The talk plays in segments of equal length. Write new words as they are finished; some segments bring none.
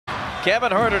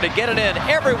Kevin Herter to get it in.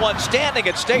 Everyone standing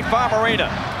at State Farm Arena.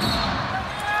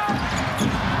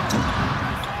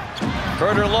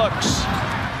 Herter looks.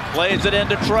 Plays it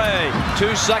into Trae.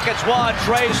 2 seconds, one.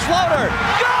 Trae's floater.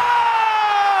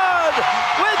 Good!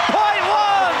 With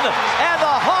 .1! And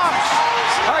the Hawks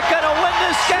are going to win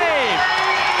this game.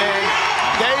 And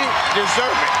they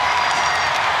deserve it.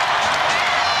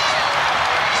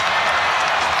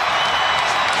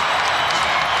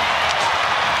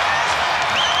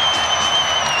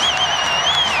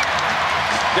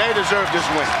 They deserve this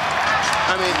win.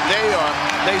 I mean,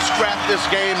 they scrapped this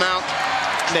game out.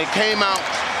 They came out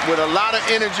with a lot of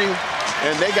energy,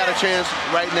 and they got a chance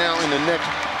right now in the next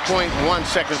 0.1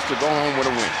 seconds to go home with a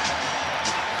win.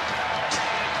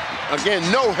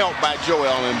 Again, no help by Joel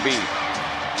Embiid.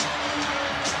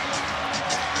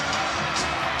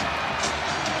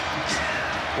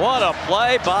 What a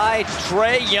play by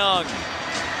Trae Young.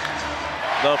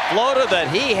 The floater that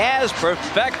he has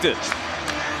perfected.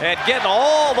 And getting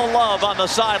all the love on the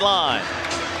sideline.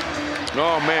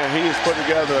 Oh, man, he has put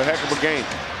together a heck of a game.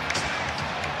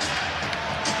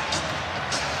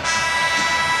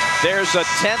 There's a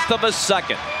 1/10 of a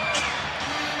second.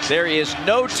 There is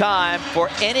no time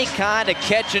for any kind of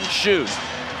catch and shoot.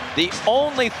 The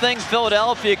only thing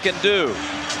Philadelphia can do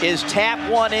is tap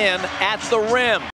one in at the rim.